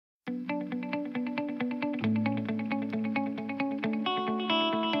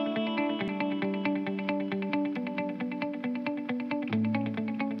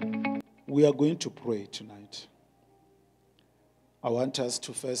We are going to pray tonight. I want us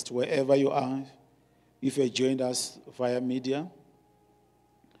to first, wherever you are, if you joined us via media,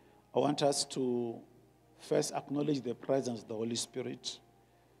 I want us to first acknowledge the presence of the Holy Spirit.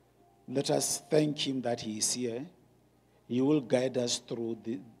 Let us thank him that he is here. He will guide us through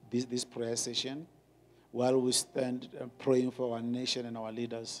this prayer session while we stand praying for our nation and our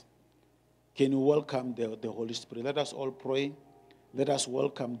leaders. Can you welcome the Holy Spirit? Let us all pray. Let us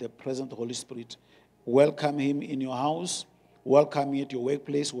welcome the present Holy Spirit. Welcome him in your house. Welcome him at your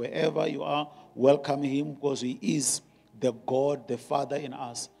workplace, wherever you are. Welcome him because he is the God, the Father in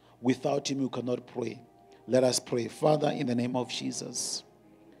us. Without him, you cannot pray. Let us pray. Father, in the name of Jesus,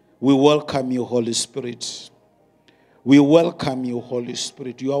 we welcome you, Holy Spirit. We welcome you, Holy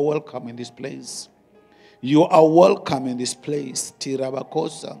Spirit. You are welcome in this place. You are welcome in this place.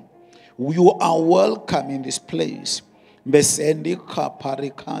 Tirabakosa. You are welcome in this place. Besendi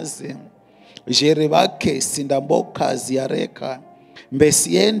kaparikazi. Jeribake sindamboka ziareka.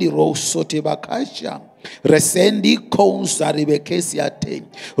 Mbesiendi rosote bakasha. Resendi konsari bekesiate.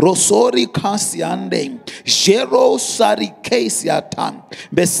 Rosori kasiande. Jero sari kesiata.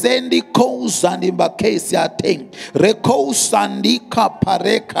 Besendi konsandi bakesiate. Rekosandi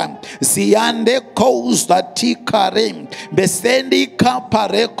kapareka. Ziande kosati kare. Besendi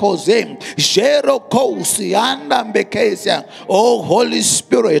kaparekoze. Jero kosianda bekesia. Oh Holy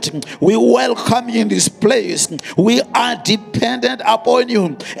Spirit, we welcome you in this place. We are dependent upon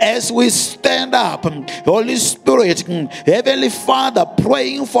you as we stand up. Holy Spirit, Heavenly Father,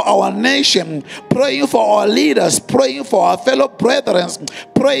 praying for our nation, praying for our leaders, praying for our fellow brethren,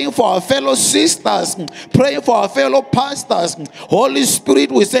 praying for our fellow sisters, praying for our fellow pastors. Holy Spirit,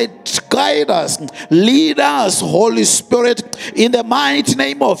 we say, guide us, lead us, Holy Spirit, in the mighty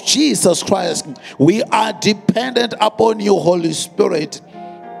name of Jesus Christ. We are dependent upon you, Holy Spirit.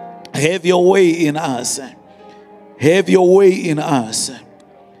 Have your way in us. Have your way in us.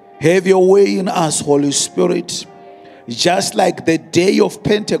 Have your way in us, Holy Spirit. Just like the day of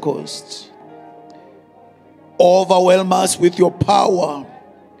Pentecost. Overwhelm us with your power.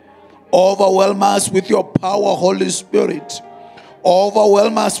 Overwhelm us with your power, Holy Spirit.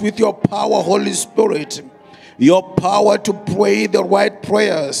 Overwhelm us with your power, Holy Spirit. Your power to pray the right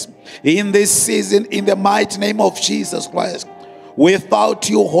prayers in this season, in the mighty name of Jesus Christ. Without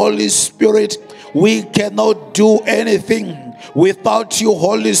you, Holy Spirit, we cannot do anything. Without you,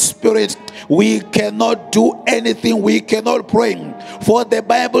 Holy Spirit, we cannot do anything. We cannot pray. For the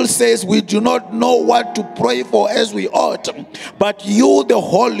Bible says we do not know what to pray for as we ought. But you, the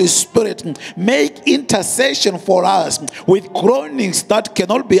Holy Spirit, make intercession for us with groanings that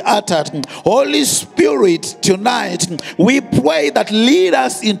cannot be uttered. Holy Spirit, tonight, we pray that lead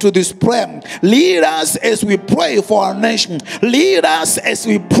us into this prayer. Lead us as we pray for our nation. Lead us as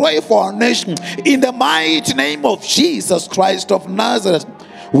we pray for our nation. In the mighty name of Jesus Christ of Nazareth,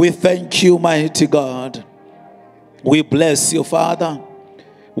 we thank you, mighty God. We bless you, Father.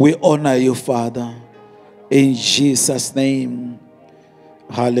 We honor you, Father. In Jesus' name.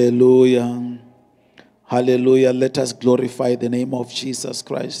 Hallelujah. Hallelujah. Let us glorify the name of Jesus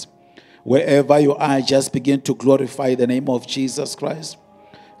Christ. Wherever you are, just begin to glorify the name of Jesus Christ.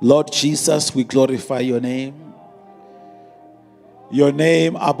 Lord Jesus, we glorify your name. Your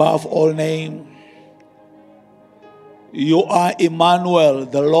name above all name. You are Emmanuel,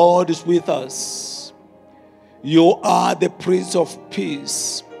 the Lord is with us. You are the Prince of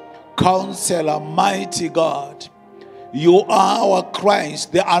Peace, Counselor, mighty God. You are our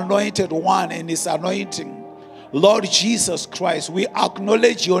Christ, the Anointed One and His anointing. Lord Jesus Christ, we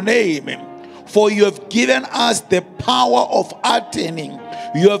acknowledge your name, for you have given us the power of attaining.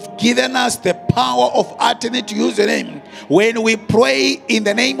 You have given us the power of attaining to use the name. When we pray in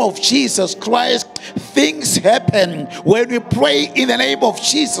the name of Jesus Christ, things happen. When we pray in the name of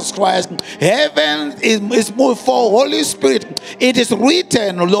Jesus Christ, heaven is moved forward. Holy Spirit, it is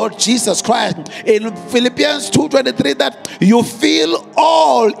written, Lord Jesus Christ, in Philippians 2:23, that you fill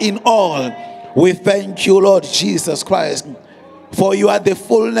all in all. We thank you, Lord Jesus Christ, for you are the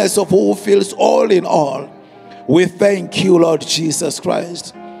fullness of who fills all in all. We thank you, Lord Jesus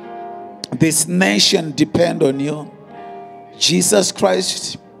Christ. This nation depends on you. Jesus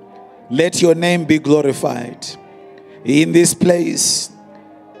Christ, let your name be glorified. In this place,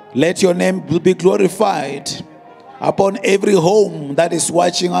 let your name be glorified upon every home that is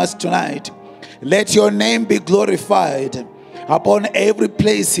watching us tonight. Let your name be glorified upon every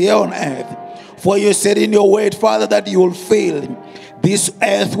place here on earth. For you said in your word, Father, that you will fill this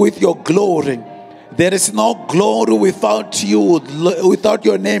earth with your glory. There is no glory without you, without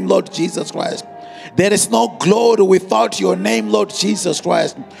your name, Lord Jesus Christ. There is no glory without your name, Lord Jesus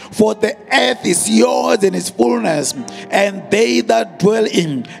Christ. For the earth is yours and its fullness, and they that dwell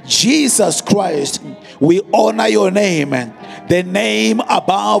in Jesus Christ. We honor your name, the name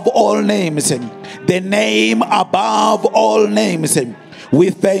above all names, the name above all names. We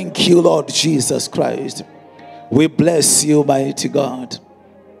thank you, Lord Jesus Christ. We bless you, mighty God.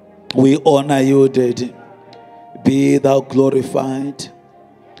 We honor you, Daddy. Be thou glorified.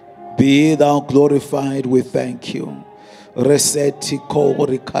 Be thou glorified. We thank you. Reseti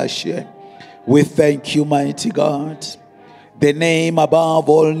korikashe. We thank you, mighty God. The name above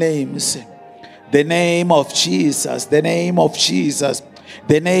all names. The name of Jesus. The name of Jesus.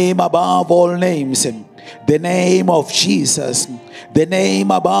 The name above all names. The name of Jesus. The name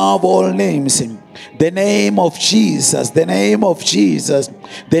above all names. The name of Jesus. The name of Jesus.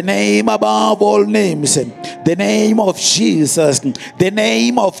 The name above all names. The name of Jesus. The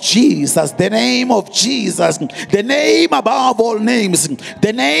name of Jesus. The name of Jesus. The name above all names.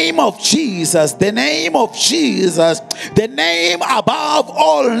 The name of Jesus. The name of Jesus. The name above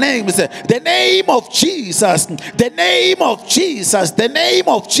all names. The name of Jesus. The name of Jesus. The name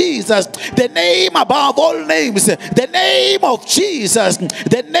of Jesus. The name above all names. The name of Jesus.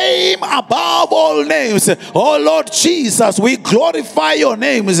 The name above all names. Oh Lord Jesus, we glorify your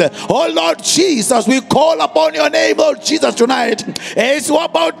names. Oh Lord Jesus, we call upon your name, Lord Jesus, tonight. As we're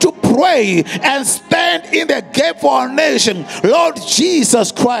about to pray and stand in the gap for our nation, Lord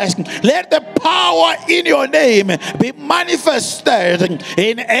Jesus Christ, let the power in your name be manifested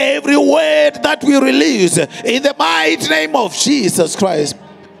in every word that we release in the mighty name of Jesus Christ.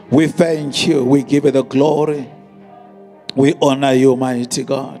 We thank you. We give you the glory. We honor you, mighty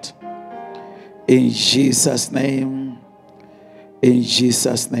God. In Jesus' name. In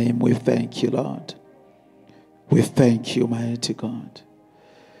Jesus' name, we thank you, Lord. We thank you, mighty God.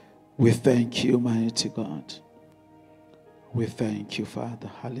 We thank you, mighty God. We thank you,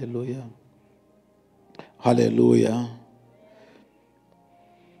 Father. Hallelujah. Hallelujah.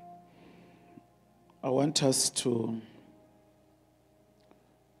 I want us to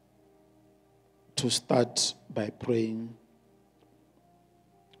start by praying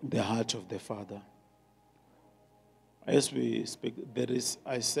the heart of the Father. As we speak,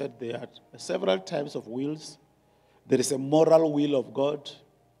 I said there are several types of wills. There is a moral will of God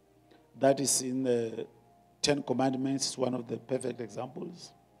that is in the Ten Commandments, one of the perfect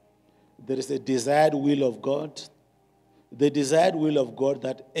examples. There is a desired will of God. The desired will of God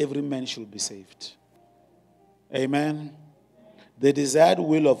that every man should be saved. Amen. The desired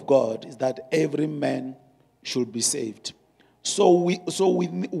will of God is that every man should be saved. So we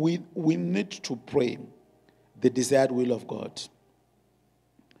need to pray the desired will of God.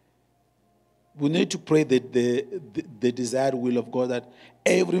 We need to pray the desired will of God that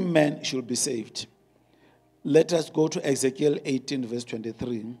every man should be saved. Let us go to Ezekiel 18, verse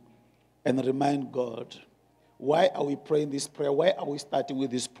 23, and remind God, why are we praying this prayer? Why are we starting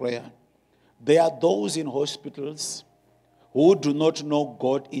with this prayer? There are those in hospitals who do not know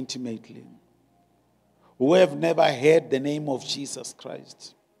God intimately, who have never heard the name of Jesus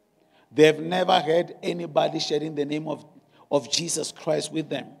Christ. They have never heard anybody sharing the name of Jesus Christ with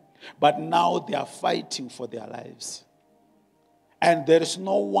them. But now they are fighting for their lives. And there is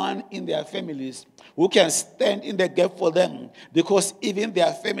no one in their families who can stand in the gap for them, because even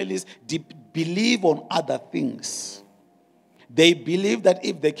their families believe on other things. They believe that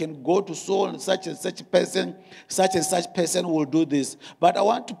if they can go to so and such person, such and such person will do this. But I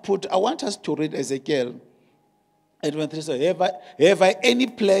want us to read Ezekiel. So, have I any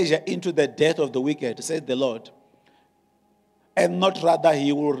pleasure into the death of the wicked, says the Lord, and not rather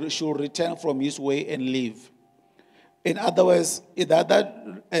should return from his way and live. In other words, in the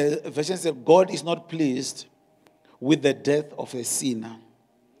other version says, God is not pleased with the death of a sinner.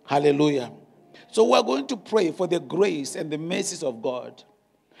 Hallelujah. So we're going to pray for the grace and the mercies of God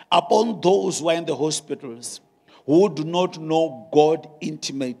upon those who are in the hospitals, who do not know God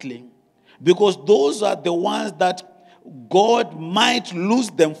intimately. Because those are the ones that God might lose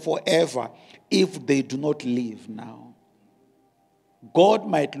them forever if they do not live now. God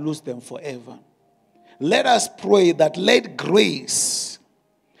might lose them forever. Let us pray that let grace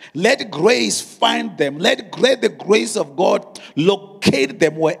find them. Let the grace of God locate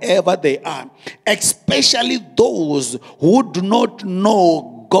them wherever they are. Especially those who do not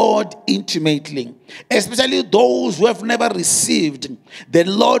know God intimately. Especially those who have never received the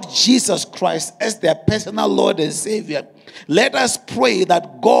Lord Jesus Christ as their personal Lord and Savior. Let us pray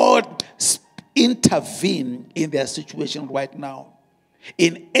that God intervene in their situation right now.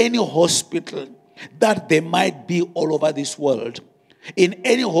 In any hospital that they might be all over this world. in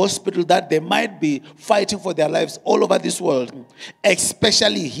any hospital that they might be fighting for their lives all over this world,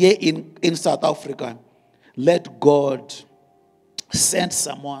 especially here in South Africa, let God send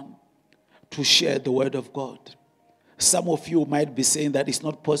someone to share the word of God. Some of you might be saying that it's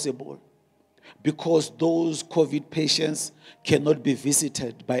not possible because those COVID patients cannot be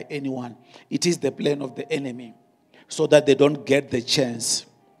visited by anyone. It is the plan of the enemy so that they don't get the chance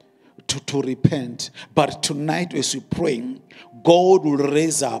to repent. But tonight as we pray, God will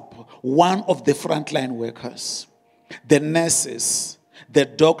raise up one of the frontline workers, the nurses, the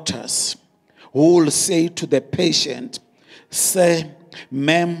doctors, who will say to the patient, say,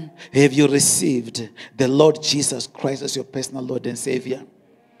 ma'am, have you received the Lord Jesus Christ as your personal Lord and Savior?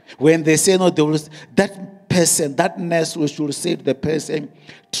 When they say no, that person, that nurse will say to the person,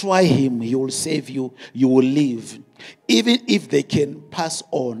 try him, he will save you, you will live. Even if they can pass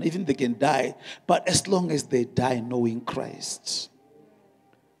on, even they can die, but as long as they die knowing Christ,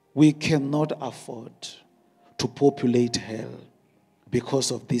 we cannot afford to populate hell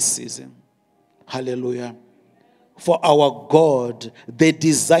because of this season. Hallelujah. For our God, the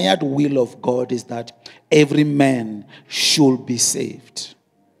desired will of God is that every man should be saved.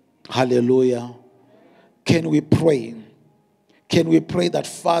 Hallelujah. Can we pray? Can we pray that,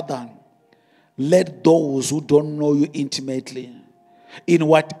 Father, let those who don't know you intimately, in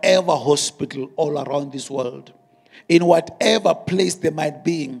whatever hospital all around this world, in whatever place they might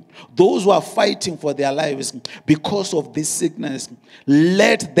be in, those who are fighting for their lives because of this sickness,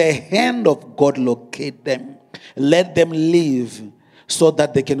 let the hand of God locate them. Let them live so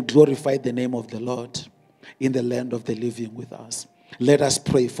that they can glorify the name of the Lord in the land of the living with us. Let us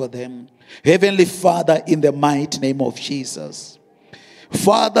pray for them. Heavenly Father, in the mighty name of Jesus.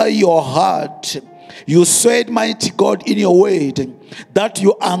 Father, your heart, you said, mighty God, in your word, that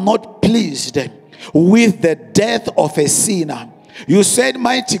you are not pleased with the death of a sinner. You said,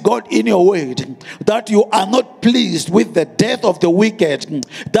 mighty God, in your word, that you are not pleased with the death of the wicked,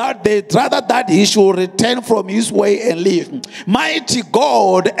 that rather that he should return from his way and live. Mighty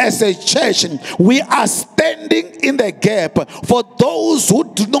God, as a church, we are standing in the gap for those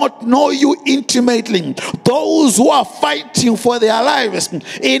who do not know you intimately, those who are fighting for their lives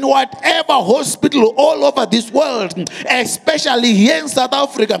in whatever hospital all over this world, especially here in South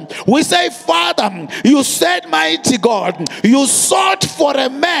Africa. We say, Father, you said, mighty God, you sought for a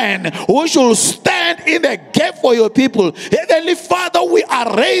man who should stand in the gap for your people. Heavenly Father, we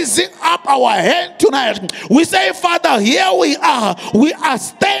are raising up our hand tonight. We say, Father, here we are. We are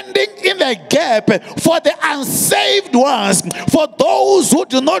standing in the gap for the unsaved ones, for those who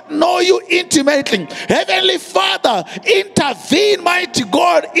do not know you intimately. Heavenly Father, intervene, mighty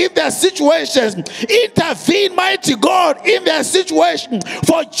God, in their situations. Intervene, mighty God, in their situation.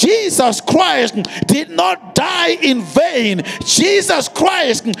 For Jesus Christ did not die in vain. Jesus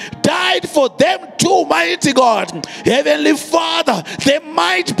Christ died for them too, mighty God. Heavenly Father, they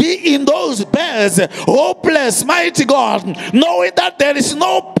might be in those beds, hopeless, mighty God, knowing that there is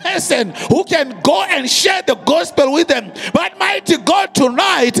no person who can go and share the gospel with them. But mighty God,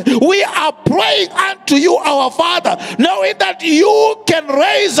 tonight we are praying unto you, our Father, knowing that you can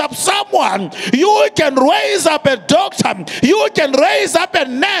raise up someone, you can raise up a doctor, you can raise up a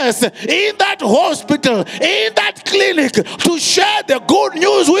nurse in that hospital, in that clinic, to share the good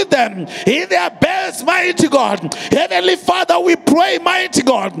news with them in their beds, mighty God. Heavenly Father, we pray, mighty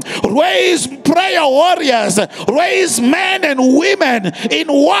God, raise prayer warriors, raise men and women in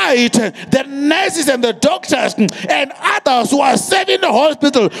white, the nurses and the doctors and others who are serving the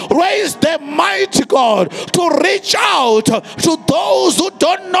hospital. Raise them, mighty God, to reach out to those who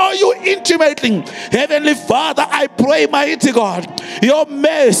don't know you intimately. Heavenly Father, I pray, mighty God, your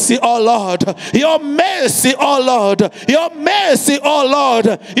mercy, oh Lord, your mercy, oh Lord, your mercy, oh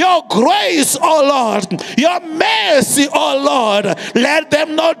Lord, your grace, oh Lord, your mercy, oh Lord. Let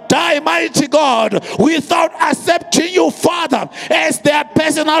them not die, mighty God, without accepting you, Father, as their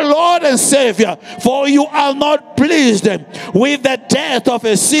personal Lord and Savior. For you are not pleased with the death of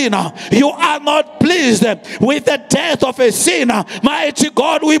a sinner. You are not pleased with the death of a sinner. Mighty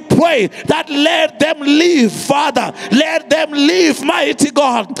God, we pray that let them live, Father. Let them live, mighty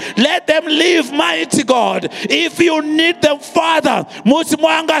God. Let them live, mighty God. If you need them, Father,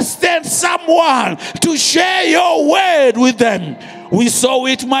 Musimwanga, send someone to share your word with them. We saw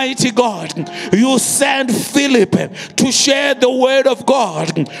it, mighty God. You sent Philip to share the word of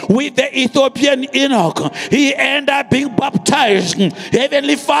God with the Ethiopian eunuch. He ended up being baptized.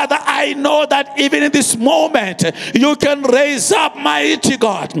 Heavenly Father, I know that even in this moment, you can raise up, mighty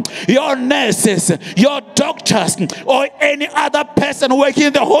God, your nurses, your doctors, or any other person working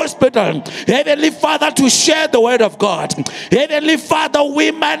in the hospital. Heavenly Father, to share the word of God. Heavenly Father,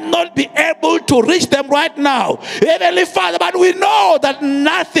 we might not be able to reach them right now. Heavenly Father, but we know that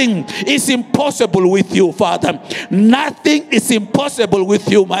nothing is impossible with you, Father. Nothing is impossible with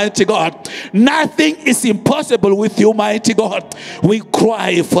you, mighty God. Nothing is impossible with you, mighty God. We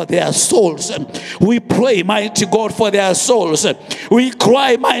cry for their souls. We pray, mighty God, for their souls. We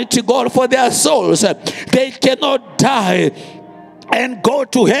cry, mighty God, for their souls. They cannot die and go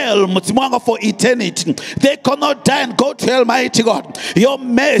to hell for eternity. They cannot die and go to hell, mighty God. Your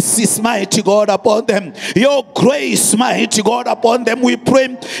mercy, mighty God, upon them. Your grace, mighty God, upon them. We pray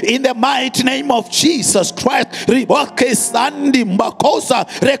in the mighty name of Jesus Christ. Riboke sandi mbakosa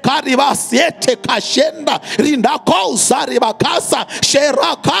rekariba siete kashenda rindakosa ribakasa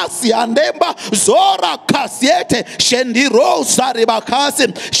sherakasi andemba zora kasiete shendirosa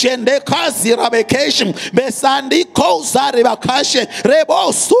ribakasi shendekasi rabekeshim besandi kosa ribakashi.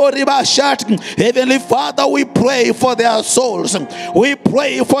 Heavenly Father, we pray for their souls. We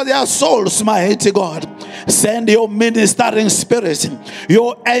pray for their souls, mighty God. Send your ministering spirits,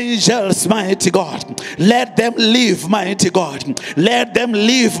 your angels, mighty God. Let them live, mighty God. Let them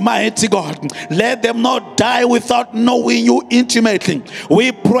live, mighty God. Let them not die without knowing you intimately.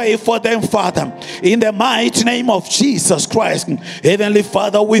 We pray for them, Father, in the mighty name of Jesus Christ. Heavenly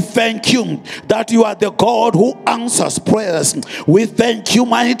Father, we thank you that you are the God who answers prayers. We thank you,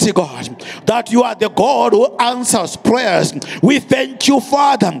 mighty God, that you are the God who answers prayers. We thank you,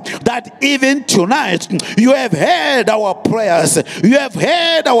 Father, that even tonight you have heard our prayers. You have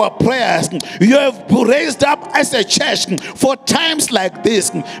heard our prayers. You have raised up as a church for times like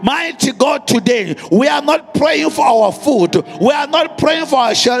this. Mighty God, today we are not praying for our food. We are not praying for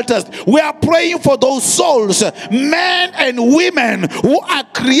our shelters. We are praying for those souls, men and women who are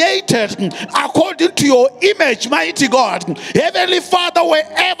created according to your image, mighty God. Heavenly Father,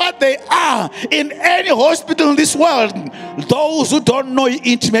 wherever they are, in any hospital in this world, those who don't know you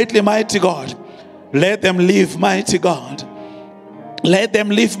intimately, mighty God, let them live, mighty God. Let them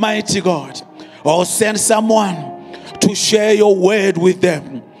live, mighty God. Or send someone to share your word with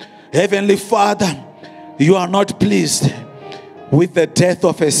them. Heavenly Father, you are not pleased with the death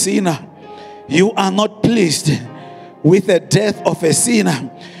of a sinner. You are not pleased with the death of a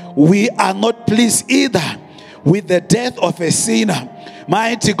sinner. We are not pleased either with the death of a sinner.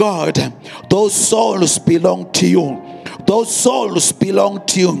 Mighty God, those souls belong to you. Those souls belong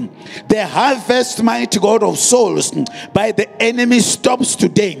to you. The harvest, mighty God, of souls by the enemy stops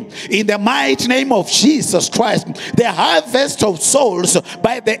today. In the mighty name of Jesus Christ, the harvest of souls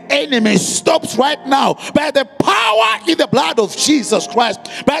by the enemy stops right now. By the power in the blood of Jesus Christ.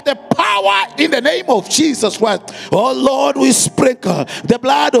 By the power in the name of Jesus Christ. Oh Lord, we sprinkle the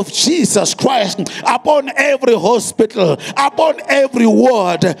blood of Jesus Christ upon every hospital, upon every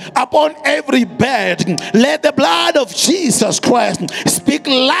ward, upon every bed. Let the blood of Jesus Christ speak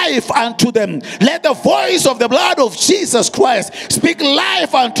life unto them. Let the voice of the blood of Jesus Christ speak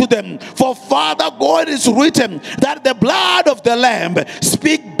life unto them. For Father God, is written that the blood of the Lamb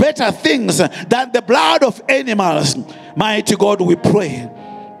speak better things than the blood of animals. Mighty God, we pray.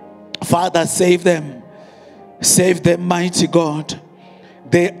 Father, save them. Save them, mighty God.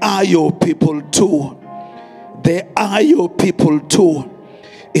 They are your people too. They are your people too.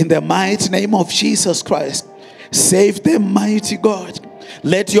 In the mighty name of Jesus Christ, save them, mighty God.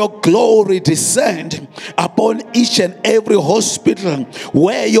 Let your glory descend upon each and every hospital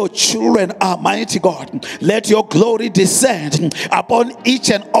where your children are, mighty God. Let your glory descend upon each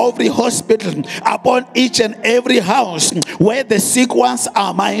and every hospital, upon each and every house where the sick ones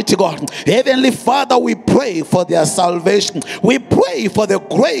are, mighty God. Heavenly Father, we pray for their salvation. We pray for the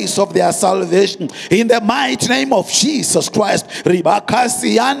grace of their salvation. In the mighty name of Jesus Christ.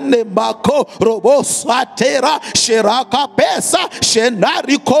 Ribakasiande mbako robosatera sheraka pesa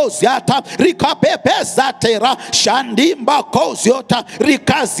Rikoziata rikapepesa tera shandimba koziota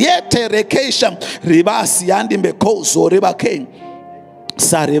rikaziete rekesha ribasi andimbe kozo ribake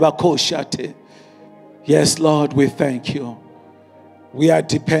sareba koshate. Yes, Lord, we thank you. We are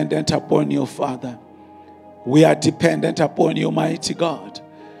dependent upon you, Father. We are dependent upon you, mighty God.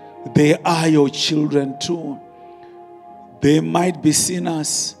 They are your children too. They might be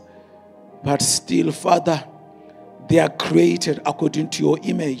sinners, but still, Father, they are created according to your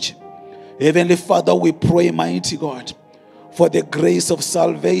image. Heavenly Father, we pray, mighty God, for the grace of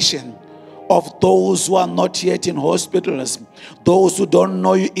salvation of those who are not yet in hospitals, those who don't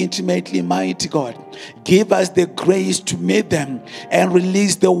know you intimately, mighty God. Give us the grace to meet them and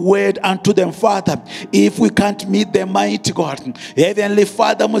release the word unto them, Father. If we can't meet them, mighty God, Heavenly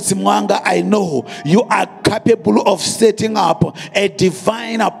Father, Mutsimwanga, I know you are capable of setting up a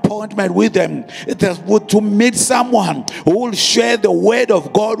divine appointment with them to meet someone who will share the word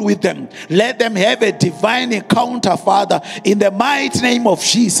of God with them. Let them have a divine encounter, Father, in the mighty name of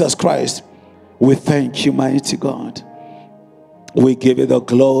Jesus Christ. We thank you, mighty God. We give you the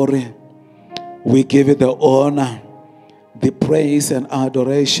glory. We give you the honor, the praise and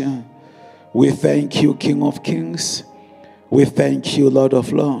adoration. We thank you, King of Kings. We thank you, Lord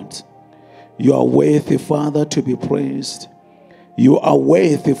of Lords. You are worthy, Father, to be praised. You are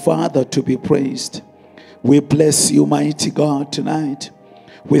worthy, Father, to be praised. We bless you, mighty God, tonight.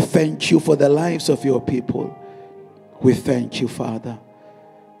 We thank you for the lives of your people. We thank you, Father.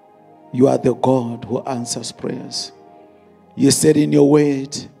 You are the God who answers prayers. You said in your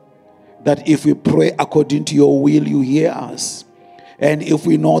word that if we pray according to your will, you hear us. And if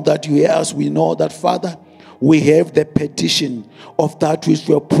we know that you hear us, we know that, Father, we have the petition of that which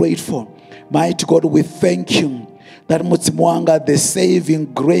we have prayed for. Mighty God, we thank you that Mutsimwanga, the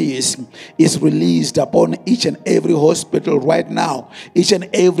saving grace is released upon each and every hospital right now, each and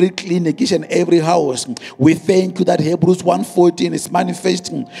every clinic, each and every house. We thank you that Hebrews 1:14 is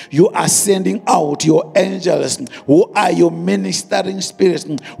manifesting. You are sending out your angels, who are your ministering spirits,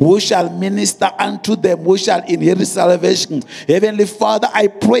 who shall minister unto them, who shall inherit salvation. Heavenly Father, I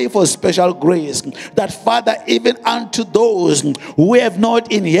pray for special grace, that, Father, even unto those who have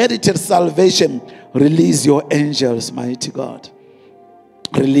not inherited salvation, release your angels, mighty God.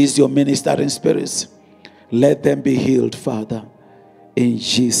 Release your ministering spirits. Let them be healed, Father. In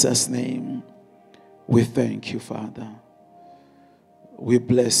Jesus' name, we thank you, Father. We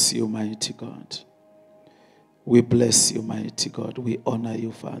bless you, mighty God. We bless you, mighty God. We honor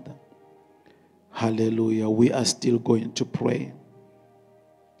you, Father. Hallelujah. We are still going to pray.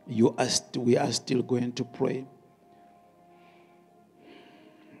 We are still going to pray.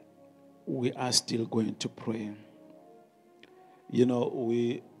 We are still going to pray. You know,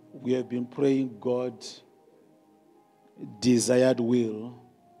 we have been praying God's desired will.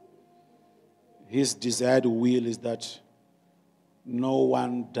 His desired will is that no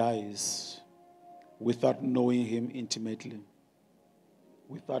one dies without knowing him intimately.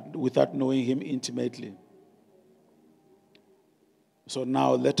 Without knowing him intimately. So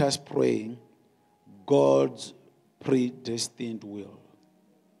now let us pray God's predestined will.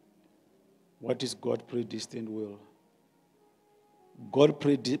 What is God's predestined will? God's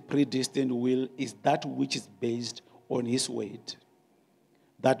predestined will is that which is based on his word.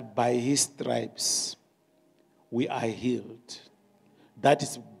 That by his stripes we are healed. That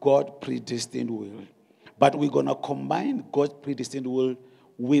is God's predestined will. But we're going to combine God's predestined will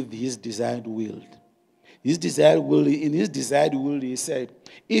with his desired will. In his desired will, he said,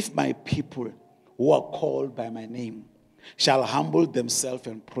 if my people who are called by my name shall humble themselves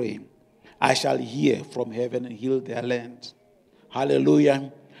and pray, I shall hear from heaven and heal their land.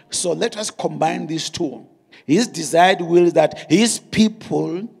 Hallelujah. So let us combine these two. His desired will is that his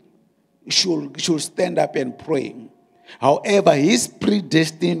people should stand up and pray. However, his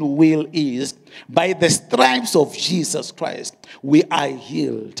predestined will is, by the stripes of Jesus Christ, we are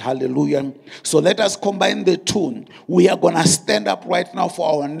healed. Hallelujah. So let us combine the two. We are going to stand up right now for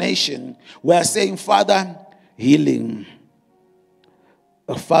our nation. We are saying, Father, healing.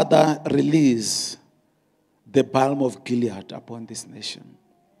 Father, release the balm of Gilead upon this nation.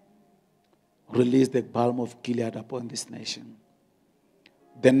 Release the balm of Gilead upon this nation.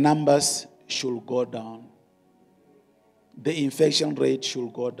 The numbers should go down. The infection rate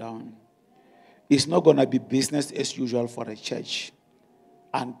should go down. It's not going to be business as usual for a church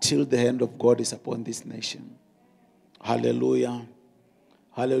until the hand of God is upon this nation. Hallelujah.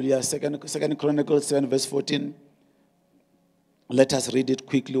 Hallelujah. Second Chronicles 7 verse 14. Let us read it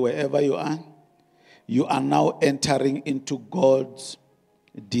quickly wherever you are. You are now entering into God's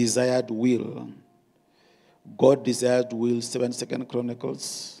desired will. God desired will, 2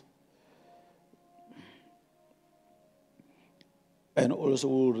 Chronicles. And also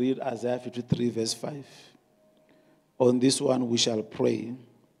we'll read Isaiah 53 verse 5. On this one we shall pray.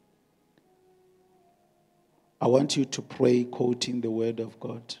 I want you to pray quoting the word of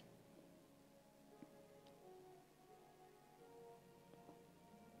God.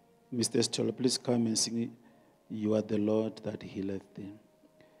 Mr. Stoller, please come and sing, You are the Lord that healeth thee.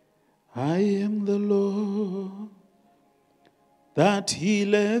 I am the Lord that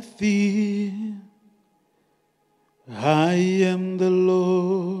healeth thee. I am the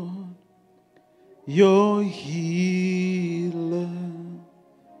Lord, your healer.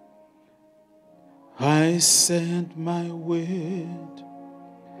 I sent my word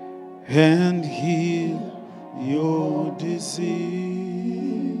and heal your disease.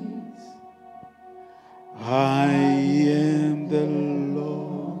 I am the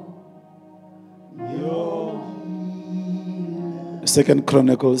Lord, your healer. 2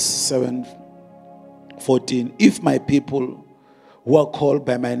 Chronicles 7:14. If my people who are called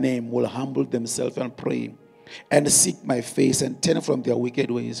by my name will humble themselves and pray and seek my face and turn from their wicked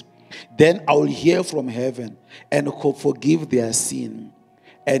ways, then I will hear from heaven and forgive their sin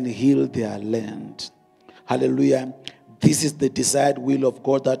and heal their land. Hallelujah. This is the desired will of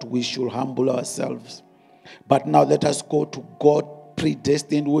God, that we should humble ourselves. But now let us go to God's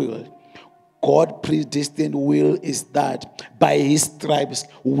predestined will. God's predestined will is that by his stripes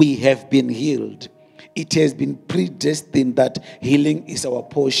we have been healed. It has been predestined that healing is our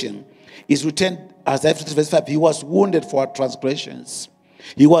portion. It's written, Isaiah 50 verse 5, he was wounded for our transgressions.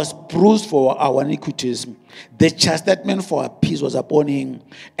 He was bruised for our iniquities. The chastisement for our peace was upon him,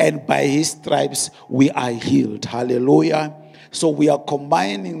 and by his stripes we are healed. Hallelujah. So we are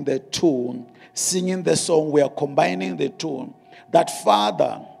combining the two, singing the song, we are combining the two. That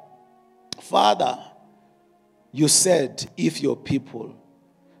Father, you said, if your people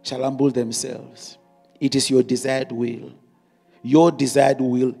shall humble themselves, it is your desired will. Your desired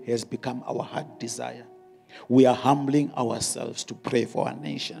will has become our heart desire. We are humbling ourselves to pray for our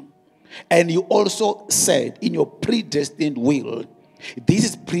nation. And you also said in your predestined will, this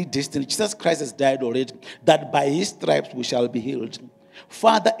is predestined, Jesus Christ has died already, that by his stripes we shall be healed.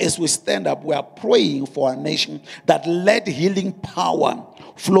 Father, as we stand up, we are praying for our nation, that let healing power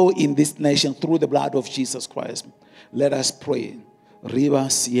flow in this nation through the blood of Jesus Christ. Let us pray. Riba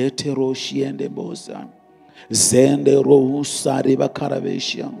siete roshiende bosa. Zende rohusa riba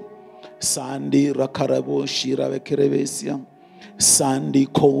karaveshia. Sandi rakarabo shira vekerevesia. Sandi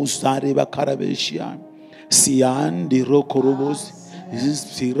kousari bakaraveshia. Siandi rokorobos.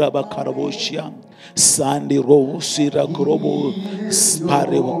 Sira bakaraboshia. Sandi rohusira korobo.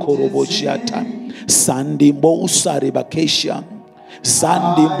 Spare wakorobochiata. Sandi mousari bakeshia.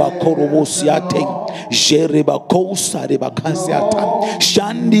 Sandi bakorobo siate, Jeriba kousare bakasiata,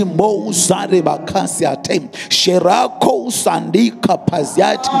 Shandi mousare bakasiate, Sherako sandi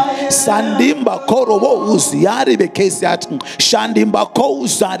kapaziati, Sandimba korobo uziari bekesiati, Shandimba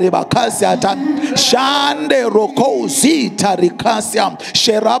kousare bakasiata, Shande roko zita rikasia,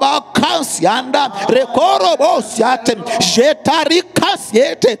 Sheraba kasianda, Rekorobo siate,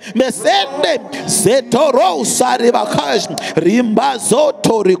 Jetarikasiete, Mesende, Zetoro sare bakash, Rimba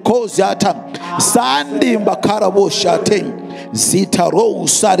zoto rikoziata sandi mbakarabo shate zitaro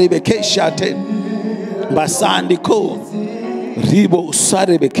sarebeke shate basandi ko ribo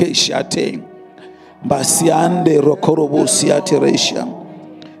sarebeke shate basiande rokorobo siate resha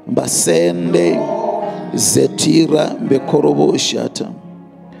basende zetira bekorobo shata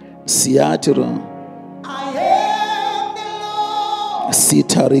siatira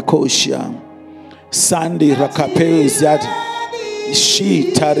sitarikosha sandi rakapeo ziate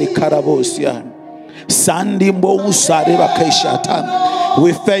She tarikarabosia. Sandi mousare bakeshata.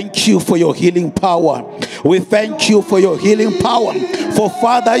 We thank you for your healing power. We thank you for your healing power. For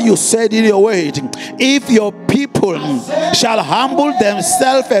Father, you said in your word, if your people shall humble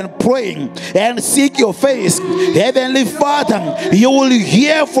themselves and pray and seek your face, Heavenly Father, you will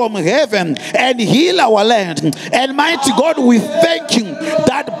hear from heaven and heal our land. And mighty God, we thank you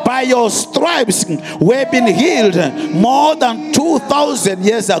that by your stripes we've been healed more than 2,000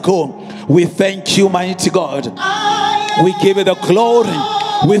 years ago. We thank you, mighty God. We give you the glory.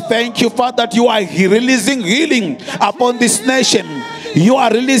 We thank you, Father, that you are releasing healing upon this nation. You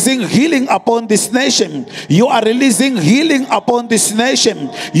are releasing healing upon this nation. You are releasing healing upon this nation.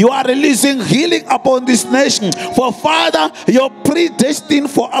 You are releasing healing upon this nation. For Father, your predestined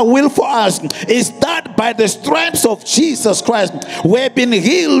for a will for us is that by the stripes of Jesus Christ, we've been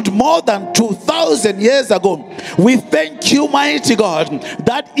healed more than 2,000 years ago. We thank you, mighty God,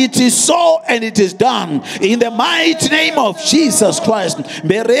 that it is so and it is done. In the mighty name of Jesus Christ.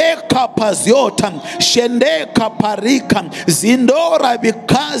 Bereka paziota, shende kaparika, zindo shora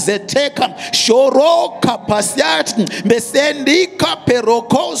bikaze teka shoroka pasiat besendika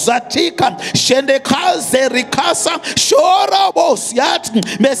perokoza tika shendekaze rikasa shora bosiat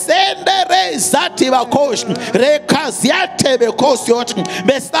besende rezati bakosh rekaziate bekosyot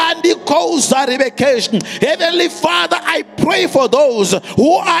besandi koza ribekesh. Heavenly Father, I pray for those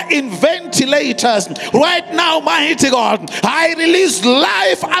who are in ventilators right now, mighty God. I release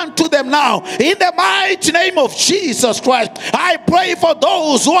life unto them now in the mighty name of Jesus Christ. I pray for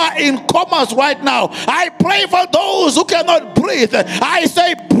those who are in comas right now. I pray for those who cannot breathe. I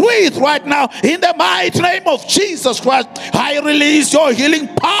say breathe right now in the mighty name of Jesus Christ. I release your healing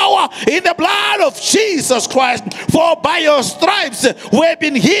power in the blood of Jesus Christ. For by your stripes we've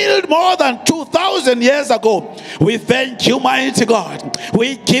been healed more than 2,000 years ago. We thank you, mighty God.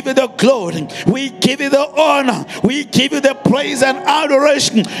 We give you the glory. We give you the honor. We give you the praise and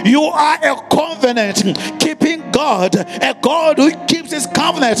adoration. You are a covenant keeping God, a God who keeps his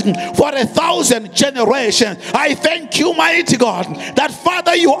covenant for 1,000 generations. I thank you, mighty God, that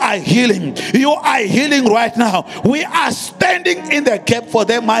Father, you are healing. You are healing right now. We are standing in the gap for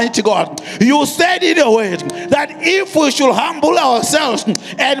them, mighty God. You said in your word that if we should humble ourselves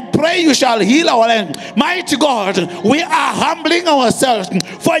and pray, you shall heal our land. Mighty God, we are humbling ourselves.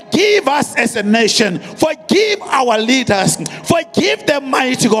 Forgive us as a nation. Forgive our leaders. Forgive them,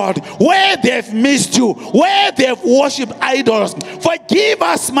 mighty God, where they've missed you, where they've worshipped idols. Forgive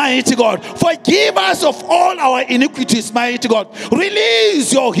us, mighty God. Forgive us of all our iniquities, mighty God.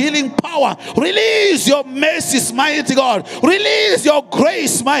 Release your healing power. Release your mercies, mighty God. Release your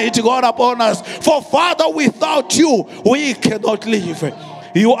grace, mighty God, upon us. For Father, without you, we cannot live.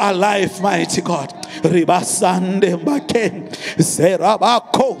 You are life, mighty God. Ribasande mbake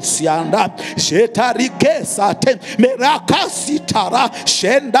Zerabakosianda Shetarikesate Merakasitara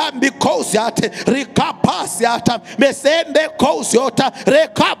Shenda Mikosiate Rikapasiata Mesende Kosiota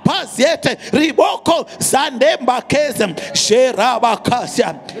Rekapasiete Riboko Zandembakesem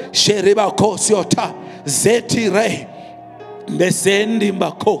Sherabakasia Sheribakosiota Zetire Mesendi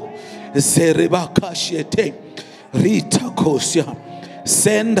Mbako Zeribakashiete Rita Kosia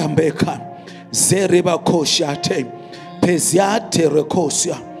Senda Mbeka Zeriba koshate peziate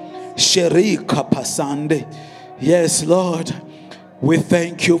rekosia sherika pasande. Yes, Lord, we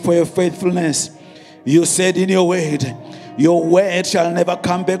thank you for your faithfulness. You said in your word shall never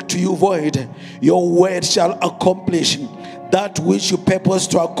come back to you void. Your word shall accomplish that which you purpose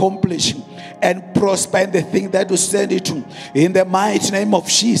to accomplish and prosper in the thing that you send it to. In the mighty name of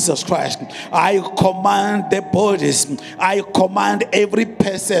Jesus Christ, I command the bodies, I command every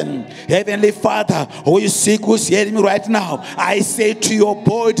person, Heavenly Father, who is sick, who's hearing me right now, I say to your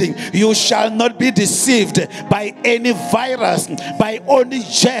body, you shall not be deceived by any virus, by any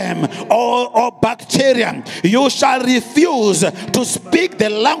germ or bacteria. You shall refuse to speak the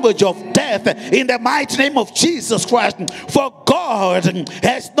language of death in the mighty name of Jesus Christ. For God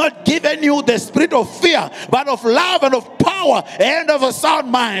has not given you the spirit of fear, but of love and of power and of a sound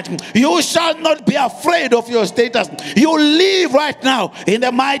mind. You shall not be afraid of your status. You live right now in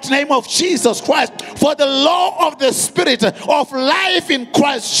the mighty name of Jesus Christ. For the law of the spirit of life in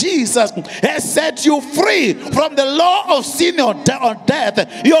Christ Jesus has set you free from the law of sin or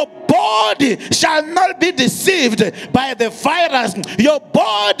death. Your body shall not be deceived by the virus. Your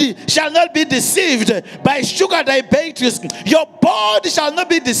body shall not be deceived by sugar diabetes. Your body shall not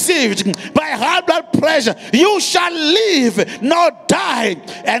be deceived by high blood pressure. You shall live, not die,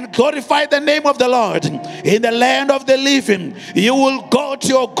 and glorify the name of the Lord. In the land of the living, you will go to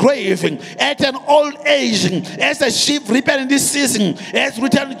your grave at an old age as a sheep reaping in this season, as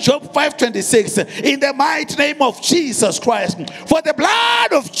written in Job 5:26. In the mighty name of Jesus Christ. For the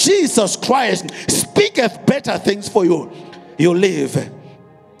blood of Jesus Christ speaketh better things for you. You live.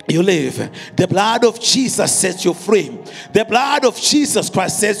 You live. The blood of Jesus sets you free. The blood of Jesus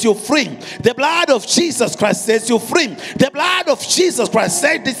Christ sets you free. The blood of Jesus Christ sets you free. The blood of Jesus Christ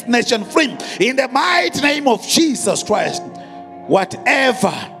set this nation free. In the mighty name of Jesus Christ.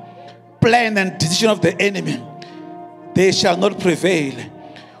 Whatever plan and decision of the enemy, they shall not prevail.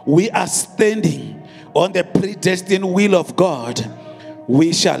 We are standing on the predestined will of God.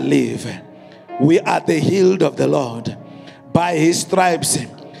 We shall live. We are the healed of the Lord. By his stripes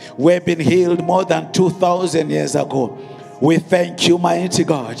we've been healed more than 2,000 years ago. We thank you, mighty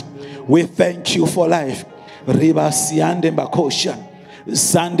God. We thank you for life. Riba siande mbakosha,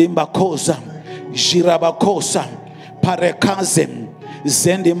 zandi mbakosa, jirabakosa, parekazem,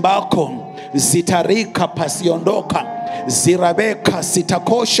 zendi mbako, zitarika pasiondoka, Zirabeka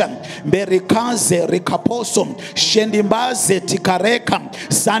sitakosha. Berikaze rikaposum. Shendimbaze tikareka.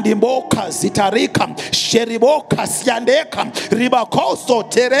 Sandimboka zitarika. Sheriboka siandeka. Ribakoso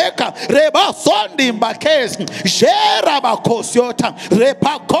tereka. Rebasondimbakez. Jerabakosiota.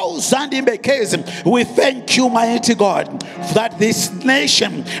 Repakozandimbekez. We thank you, mighty God, that this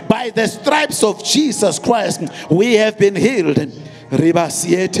nation, by the stripes of Jesus Christ, we have been healed.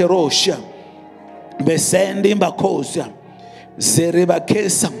 Ribasiete rosha. Besendi mbakosia.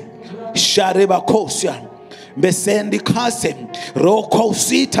 Zerebakesa. Sharebakosia. Besendi kase.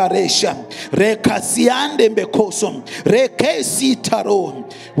 Rokosita resha. Rekasiande mbekosum. Rekesita ro.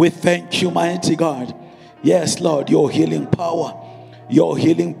 We thank you, mighty God. Yes, Lord, your healing power. Your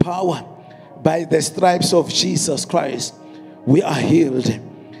healing power. By the stripes of Jesus Christ, we are healed.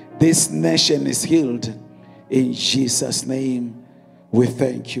 This nation is healed. In Jesus' name, we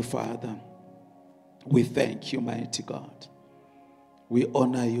thank you, Father. We thank you, mighty God. We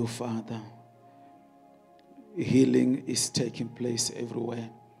honor you, Father. Healing is taking place everywhere.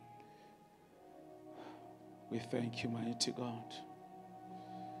 We thank you, mighty God.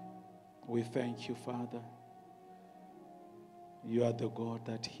 We thank you, Father. You are the God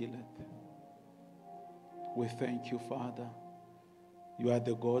that healeth. We thank you, Father. You are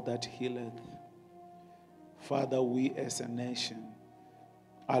the God that healeth. Father, we as a nation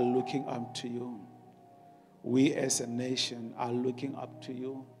are looking up to you. We as a nation are looking up to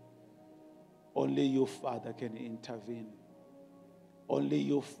you. Only you, Father, can intervene. Only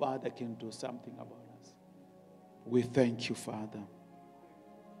you, Father, can do something about us. We thank you, Father.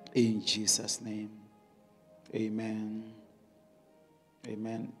 In Jesus' name, amen.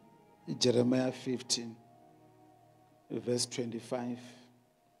 Amen. Jeremiah 15. Verse 25.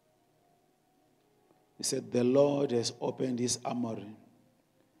 He said, the Lord has opened his armory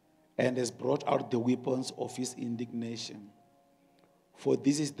and has brought out the weapons of his indignation. For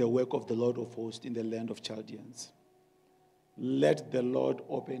this is the work of the Lord of hosts in the land of Chaldeans. Let the Lord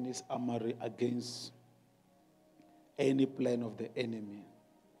open his armory against any plan of the enemy.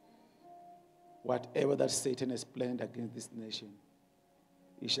 Whatever that Satan has planned against this nation,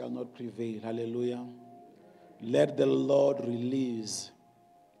 it shall not prevail. Hallelujah. Let the Lord release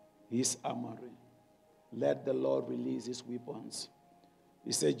his armory. Let the Lord release his weapons.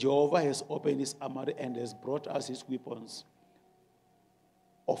 He said, Jehovah has opened his armory and has brought us his weapons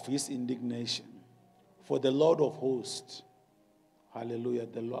of his indignation. For the Lord of hosts, hallelujah,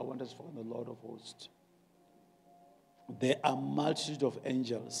 the Lord, I want us to find the Lord of hosts. There are multitude of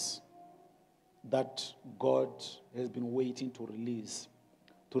angels that God has been waiting to release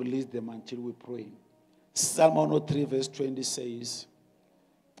them until we pray. Psalm 103 verse 20 says,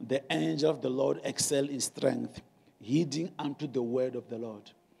 the angel of the Lord excel in strength, heeding unto the word of the Lord.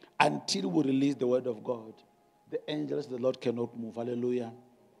 Until we release the word of God, the angels of the Lord cannot move. Hallelujah.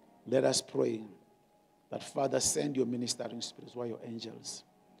 Let us pray that, Father, send your ministering spirits, or your angels,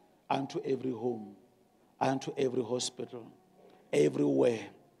 unto every home, unto every hospital, everywhere.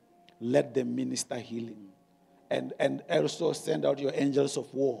 Let them minister healing. And also send out your angels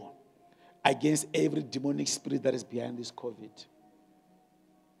of war against every demonic spirit that is behind this COVID.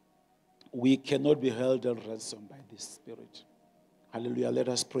 We cannot be held and ransom by this spirit. Hallelujah. Let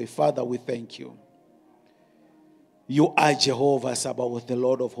us pray. Father, we thank you. You are Jehovah Sabaoth, the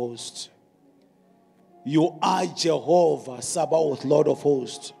Lord of hosts. You are Jehovah Sabaoth, Lord of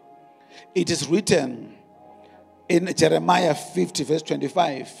hosts. It is written in Jeremiah 50 verse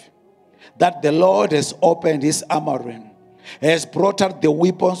 25 that the Lord has opened his armory, has brought out the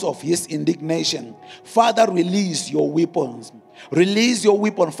weapons of his indignation. Father, release your weapons. Release your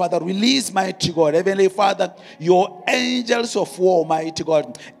weapon, Father. Release, mighty God, Heavenly Father, your angels of war, mighty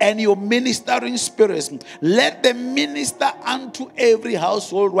God, and your ministering spirits. Let them minister unto every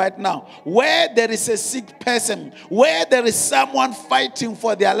household right now. Where there is a sick person, where there is someone fighting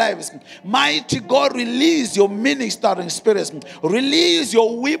for their lives, mighty God, release your ministering spirits. Release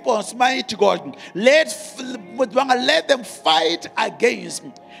your weapons, mighty God. Let them fight against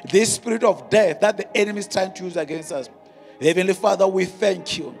this spirit of death that the enemy is trying to use against us. Heavenly Father, we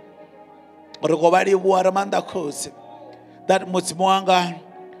thank you. That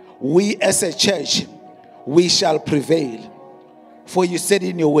we as a church, we shall prevail. For you said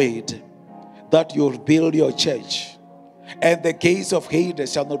in your word that you'll build your church, and the gates of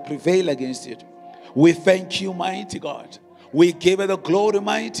Hades shall not prevail against it. We thank you, mighty God. We give you the glory,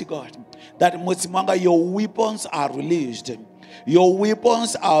 mighty God, that your weapons are released. Your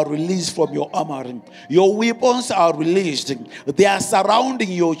weapons are released from your armor. Your weapons are released. They are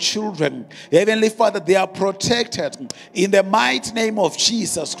surrounding your children. Heavenly Father, they are protected in the mighty name of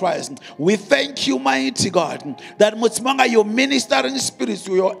Jesus Christ. We thank you, mighty God, that Mutsmanga, your ministering spirits,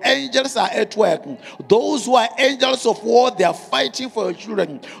 your angels are at work. Those who are angels of war, they are fighting for your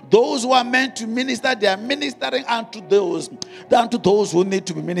children. Those who are meant to minister, they are ministering unto those who need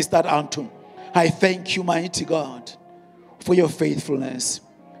to be ministered unto. I thank you, mighty God, for your faithfulness.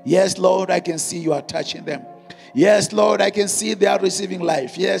 Yes, Lord, I can see you are touching them. Yes, Lord, I can see they are receiving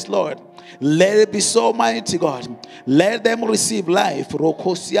life. Yes, Lord. Let it be so, mighty God. Let them receive life.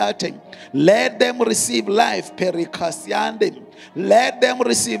 Rokosiate. Let them receive life. Perikasiande. Let them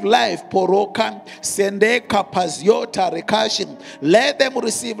receive life. Porokan. Sende kapaziota rekashim. Let them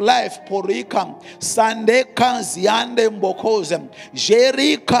receive life. Porikam. Sande kanziande mbokozem.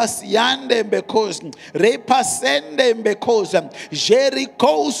 Jerikas yande mbekosem. Repasende mbekosem.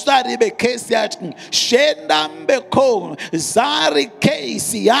 Jerikosa ribekesiat. Shendambeko. Zari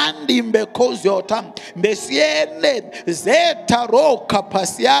keisi yandi mbekoziotam. Mesiene. Zetaro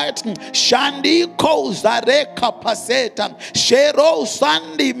kapasiat. Shandiko zare kapasetam. Shero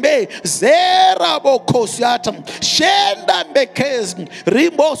sandi me zera bokosiatam shenda bekez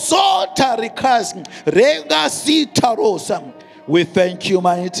rimosota rikas rega sitarosam. We thank you,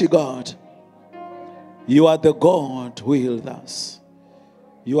 mighty God. You are the God who healed us.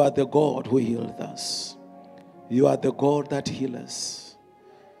 You are the God who healed us. You are the God that heals us.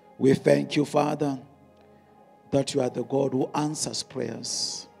 We thank you, Father, that you are the God who answers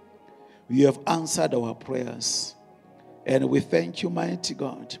prayers. You have answered our prayers. And we thank you, mighty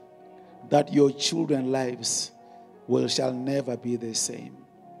God, that your children's lives shall never be the same.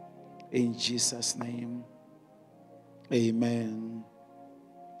 In Jesus' name, amen.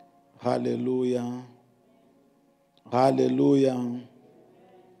 Hallelujah. Hallelujah.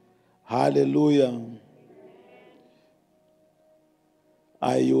 Hallelujah.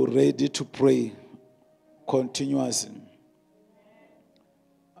 Are you ready to pray continuously?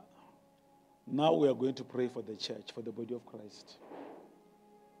 Now we are going to pray for the church, for the body of Christ.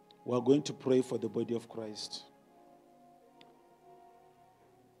 We are going to pray for the body of Christ.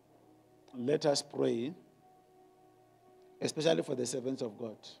 Let us pray, especially for the servants of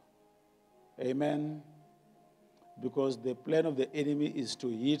God. Amen. Because the plan of the enemy is to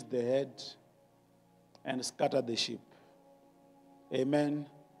hit the head and scatter the sheep. Amen.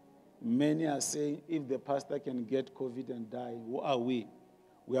 Many are saying, if the pastor can get COVID and die, who are we?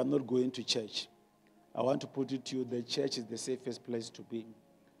 We are not going to church. I want to put it to you, the church is the safest place to be.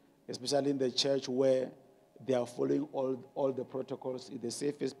 Especially in the church where they are following all the protocols, it's the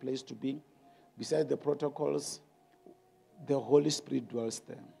safest place to be. Besides the protocols, the Holy Spirit dwells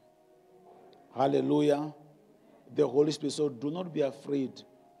there. Hallelujah. The Holy Spirit. So do not be afraid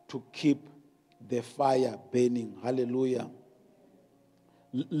to keep the fire burning. Hallelujah.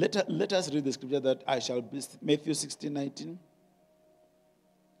 Let us read the scripture that I shall be. Matthew 16:19.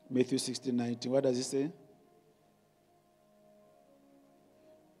 Matthew 16:19. What does it say?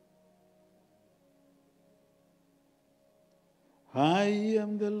 I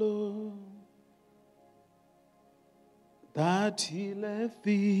am the Lord that healeth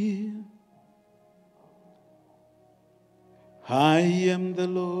thee. I am the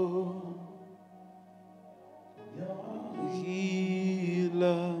Lord your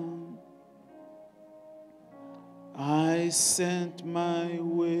healer. I sent my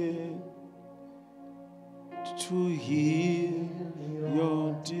way to heal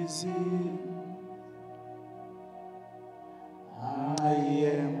your disease. I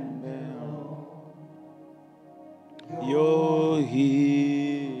am your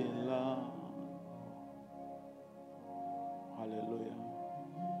healer. Hallelujah.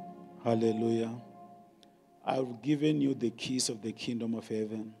 Hallelujah. I've given you the keys of the kingdom of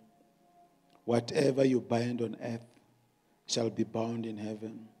heaven. Whatever you bind on earth shall be bound in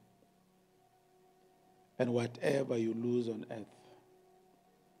heaven. And whatever you loose on earth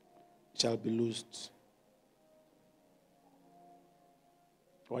shall be loosed.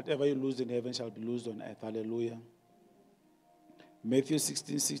 Whatever you loose in heaven shall be loosed on earth. Hallelujah. Matthew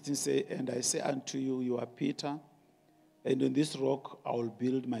 16:16 say, and I say unto you, you are Peter, and on this rock I will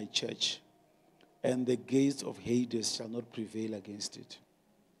build my church, and the gates of Hades shall not prevail against it.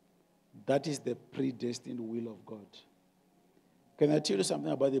 That is the predestined will of God. Can I tell you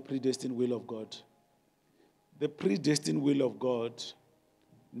something about the predestined will of God? The predestined will of God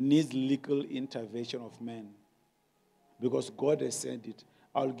needs legal intervention of man, because God has said it.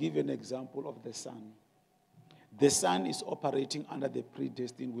 I'll give you an example of the sun. The sun is operating under the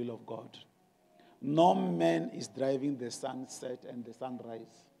predestined will of God. No man is driving the sunset and the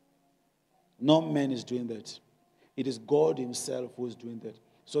sunrise. No man is doing that. It is God himself who is doing that.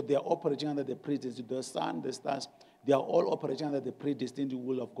 So they are operating under the predestined. The sun, the stars, they are all operating under the predestined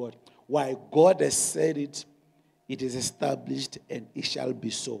will of God. Why? God has said it, it is established, and it shall be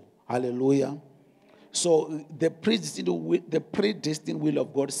so. Hallelujah. So the predestined will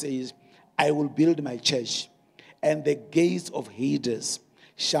of God says, I will build my church, and the gates of Hades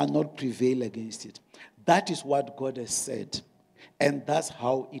shall not prevail against it. That is what God has said, and that's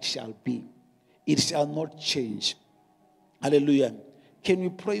how it shall be. It shall not change. Hallelujah. Can we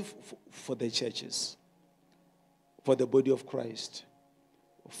pray for the churches, for the body of Christ,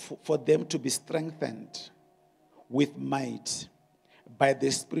 for them to be strengthened with might by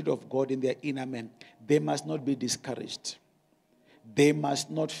the Spirit of God in their inner man? They must not be discouraged. They must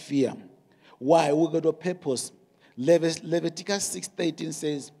not fear. Why? We got a purpose. Leviticus 6:13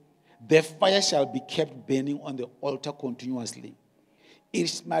 says, the fire shall be kept burning on the altar continuously.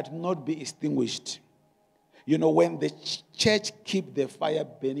 It might not be extinguished. You know, when the church keep the fire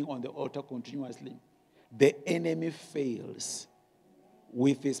burning on the altar continuously, the enemy fails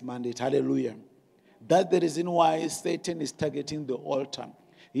with his mandate. Hallelujah. That's the reason why Satan is targeting the altar.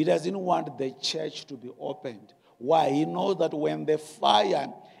 He doesn't want the church to be opened. Why? He knows that when the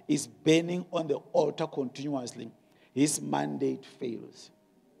fire is burning on the altar continuously, his mandate fails.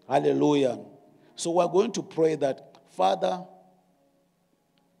 Hallelujah. So we're going to pray that, Father,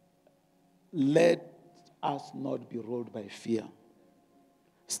 let us not be ruled by fear.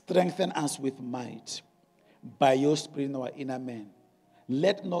 Strengthen us with might by your Spirit in our inner man.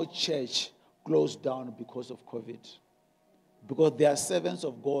 Let no church close down because of COVID. Because there are servants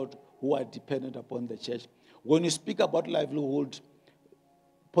of God who are dependent upon the church. When you speak about livelihood,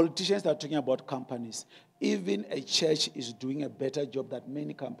 politicians are talking about companies. Even a church is doing a better job than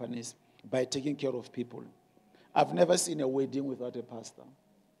many companies by taking care of people. I've never seen a wedding without a pastor.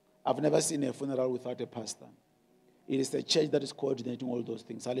 I've never seen a funeral without a pastor. It is the church that is coordinating all those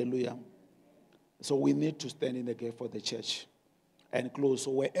things. Hallelujah. So we need to stand in the gap for the church and close.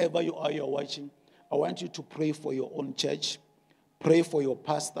 So wherever you are, you're watching, I want you to pray for your own church. Pray for your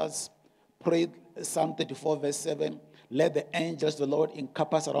pastors. Pray Psalm 34 verse 7. Let the angels of the Lord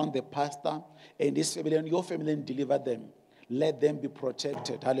encompass around the pastor and his family and your family and deliver them. Let them be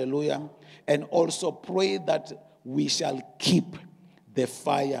protected. Hallelujah. And also pray that we shall keep the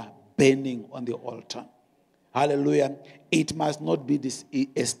fire burning on the altar. Hallelujah. It must not be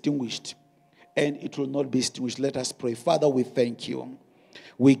extinguished. And it will not be extinguished. Let us pray. Father, we thank you.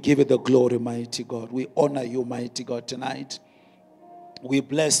 We give you the glory, mighty God. We honor you, mighty God, tonight. We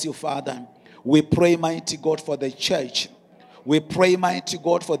bless you, Father. We pray, mighty God, for the church. We pray, mighty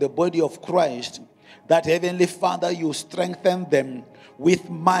God, for the body of Christ, that Heavenly Father, you strengthen them with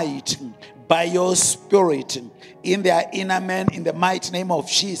might by your Spirit in their inner man, in the mighty name of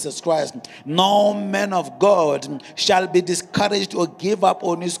Jesus Christ. No man of God shall be discouraged or give up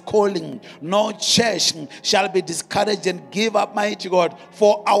on his calling. No church shall be discouraged and give up, mighty God,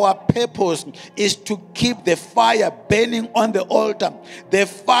 for our purpose is to keep the fire burning on the altar. The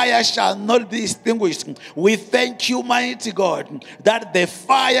fire shall not be extinguished. We thank you, mighty God, that the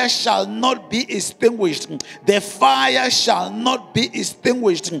fire shall not be extinguished. The fire shall not be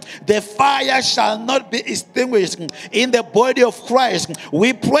extinguished. The fire shall not be extinguished in the body of Christ.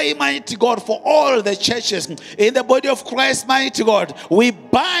 We pray, mighty God, for all the churches in the body of Christ, mighty God. We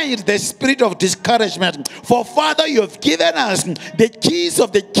bind the spirit of discouragement. For Father, you have given us the keys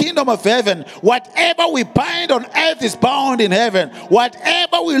of the kingdom of heaven. Whatever we bind on earth is bound in heaven.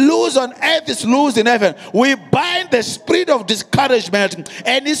 Whatever we lose on earth is loosed in heaven. We bind the spirit of discouragement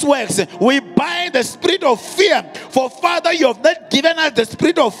and its works. We bind the spirit of fear. For Father, you have not given us the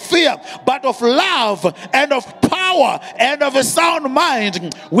spirit of fear, but of love and of power and of a sound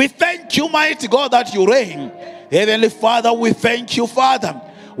mind. We thank you, mighty God, that you reign. Heavenly Father, we thank you, Father.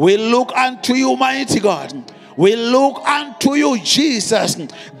 We look unto you, mighty God. We look unto you, Jesus,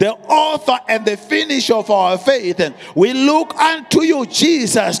 the author and the finisher of our faith. We look unto you,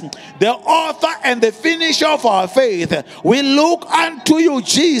 Jesus, the author and the finisher of our faith. We look unto you,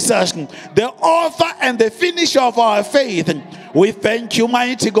 Jesus, the author and the finisher of our faith. We thank you,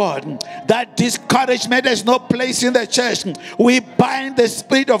 mighty God, that discouragement has no place in the church. We bind the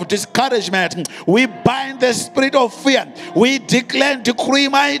spirit of discouragement. We bind the spirit of fear. We declare and decree,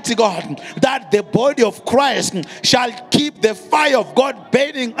 mighty God, that the body of Christ shall keep the fire of God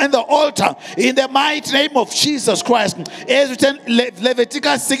burning on the altar in the mighty name of Jesus Christ. As written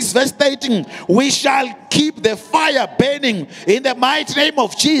Leviticus 6 verse 13, we shall keep the fire burning in the mighty name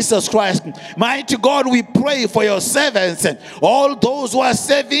of Jesus Christ. Mighty God, we pray for your servants, all those who are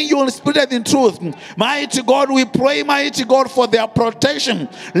serving you in spirit and in truth. Mighty God, we pray, mighty God, for their protection.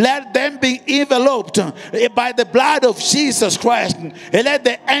 Let them be enveloped by the blood of Jesus Christ. And let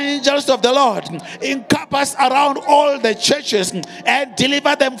the angels of the Lord encompass around all the churches and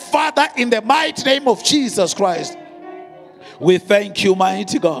deliver them, Father, in the mighty name of Jesus Christ. We thank you,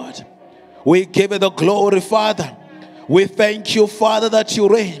 mighty God. We give you the glory, Father. We thank you, Father, that you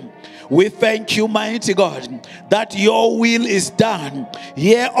reign. We thank you, mighty God, that your will is done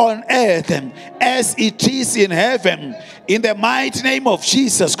here on earth as it is in heaven. In the mighty name of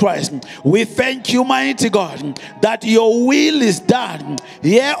Jesus Christ, we thank you, mighty God, that your will is done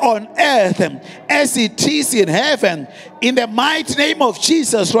here on earth as it is in heaven. In the mighty name of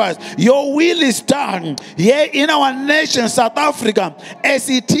Jesus Christ, your will is done here in our nation, South Africa, as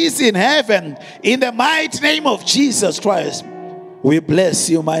it is in heaven. In the mighty name of Jesus Christ, we bless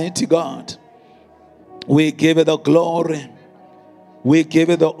you, mighty God. We give you the glory. We give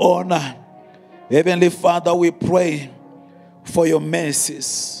you the honor. Heavenly Father, we pray for your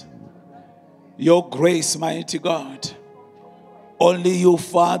mercies, your grace, mighty God. Only you,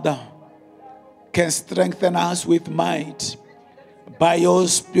 Father, can strengthen us with might by your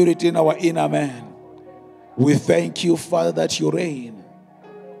Spirit in our inner man. We thank you, Father, that you reign.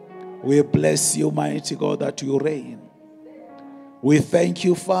 We bless you, mighty God, that you reign. We thank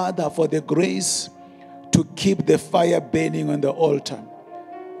you, Father, for the grace to keep the fire burning on the altar.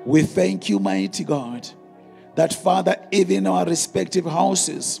 We thank you, mighty God, that, Father, even in our respective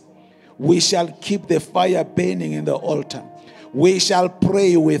houses, we shall keep the fire burning in the altar. We shall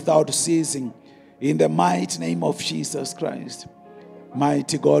pray without ceasing in the mighty name of Jesus Christ.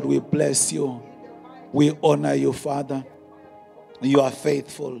 Mighty God, we bless you. We honor you, Father. You are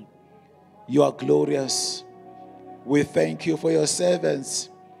faithful. You are glorious. We thank you for your servants,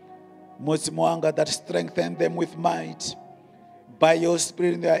 Mutzimwanga, that strengthen them with might by your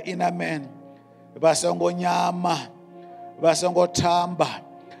Spirit in their inner man. Basongo nyama, basongo tamba,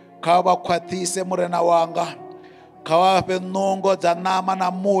 kawa kwathise murena wanga, kawa penongo zanama na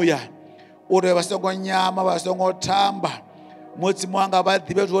muya, ure basongo nyama, basongo tamba, Mutzimwanga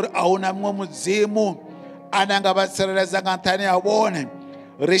badhibe zuri auna mwe mudzimu, ananga batsereleza ngantani abone,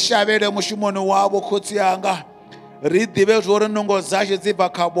 rishavele mushumoni wabo khotsi yanga. In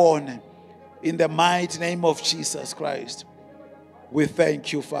the mighty name of Jesus Christ, we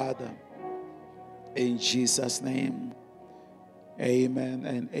thank you, Father. In Jesus' name, amen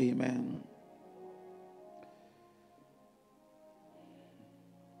and amen.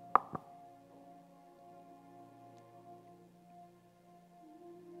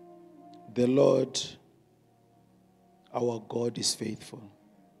 The Lord, our God, is faithful.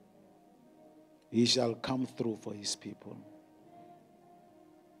 He shall come through for his people.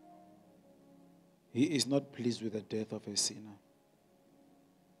 He is not pleased with the death of a sinner.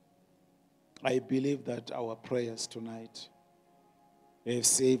 I believe that our prayers tonight have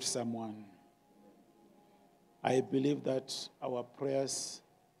saved someone. I believe that our prayers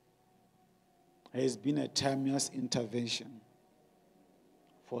has been a timeless intervention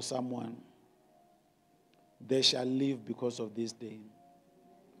for someone. They shall live because of this day.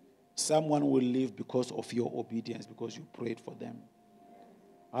 Someone will live because of your obedience, because you prayed for them.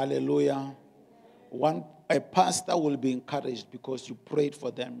 Hallelujah. A pastor will be encouraged because you prayed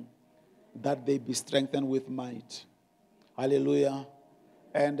for them, that they be strengthened with might. Hallelujah.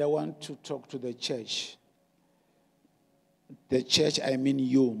 And I want to talk to the church. The church, I mean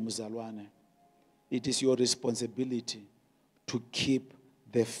you, Mzalwane. It is your responsibility to keep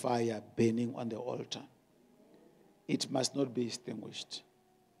the fire burning on the altar. It must not be extinguished.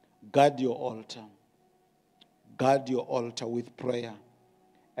 Guard your altar. Guard your altar with prayer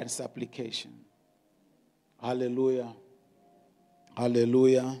and supplication. Hallelujah.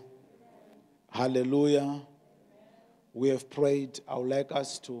 Hallelujah. Hallelujah. We have prayed. I would like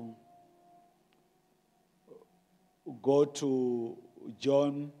us to go to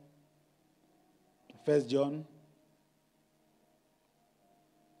John, 1 John.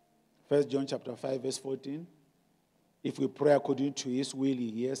 1 John chapter 5, verse 14. If we pray according to his will, he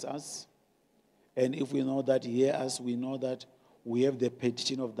hears us. And if we know that he hears us, we know that we have the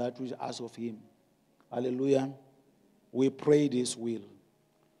petition of that which ask of him. Hallelujah. We prayed his will.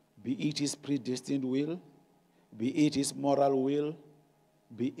 Be it his predestined will, be it his moral will,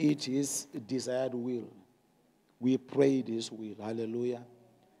 be it his desired will. We prayed his will. Hallelujah.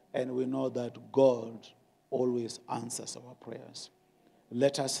 And we know that God always answers our prayers.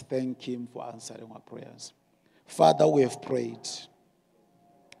 Let us thank him for answering our prayers. Father, we have prayed,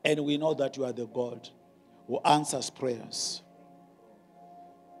 and we know that you are the God who answers prayers.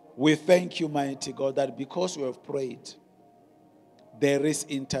 We thank you, mighty God, that because we have prayed, there is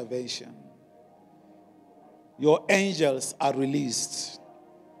intervention. Your angels are released.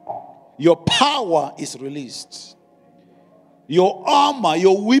 Your power is released. Your armor,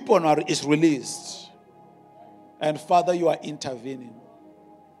 your weaponry is released. And Father, you are intervening.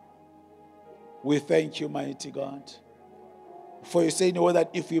 We thank you, mighty God. For you say in your word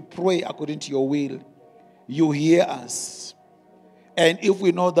that if we pray according to your will, you hear us. And if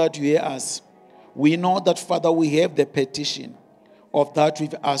we know that you hear us, we know that, Father, we have the petition of that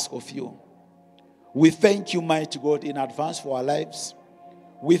we've asked of you. We thank you, mighty God, in advance for our lives.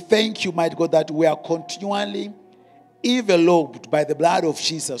 We thank you, mighty God, that we are continually enveloped by the blood of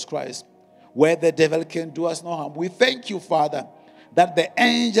Jesus Christ, where the devil can do us no harm. We thank you, Father, that the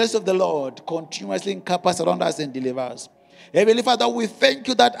angels of the Lord continuously encompass around us and deliver us. Heavenly Father, we thank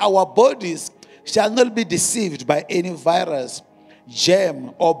you that our bodies shall not be deceived by any virus,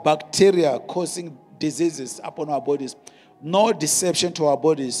 germ, or bacteria causing diseases upon our bodies. No deception to our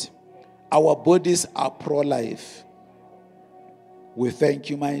bodies. Our bodies are pro-life. We thank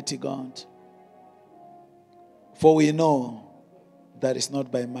you, mighty God. For we know that it's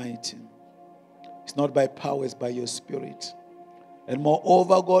not by might, it's not by power, it's by your Spirit. And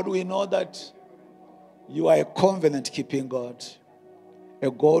moreover, God, we know that you are a covenant-keeping God, a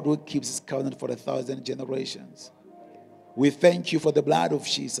God who keeps his covenant for 1,000 generations. We thank you for the blood of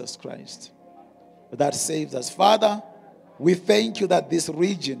Jesus Christ that saves us. Father, we thank you that this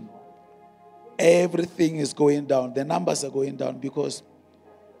region, everything is going down. The numbers are going down because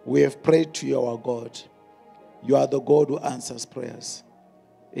we have prayed to you, our God. You are the God who answers prayers.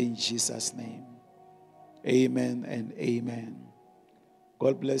 In Jesus' name. Amen and amen.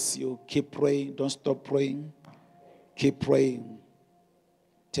 God bless you. Keep praying. Don't stop praying. Keep praying.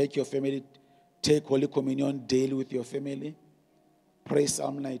 Take your family. Take Holy Communion daily with your family. Pray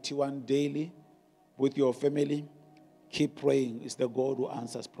Psalm 91 daily with your family. Keep praying. It's the God who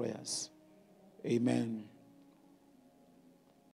answers prayers. Amen.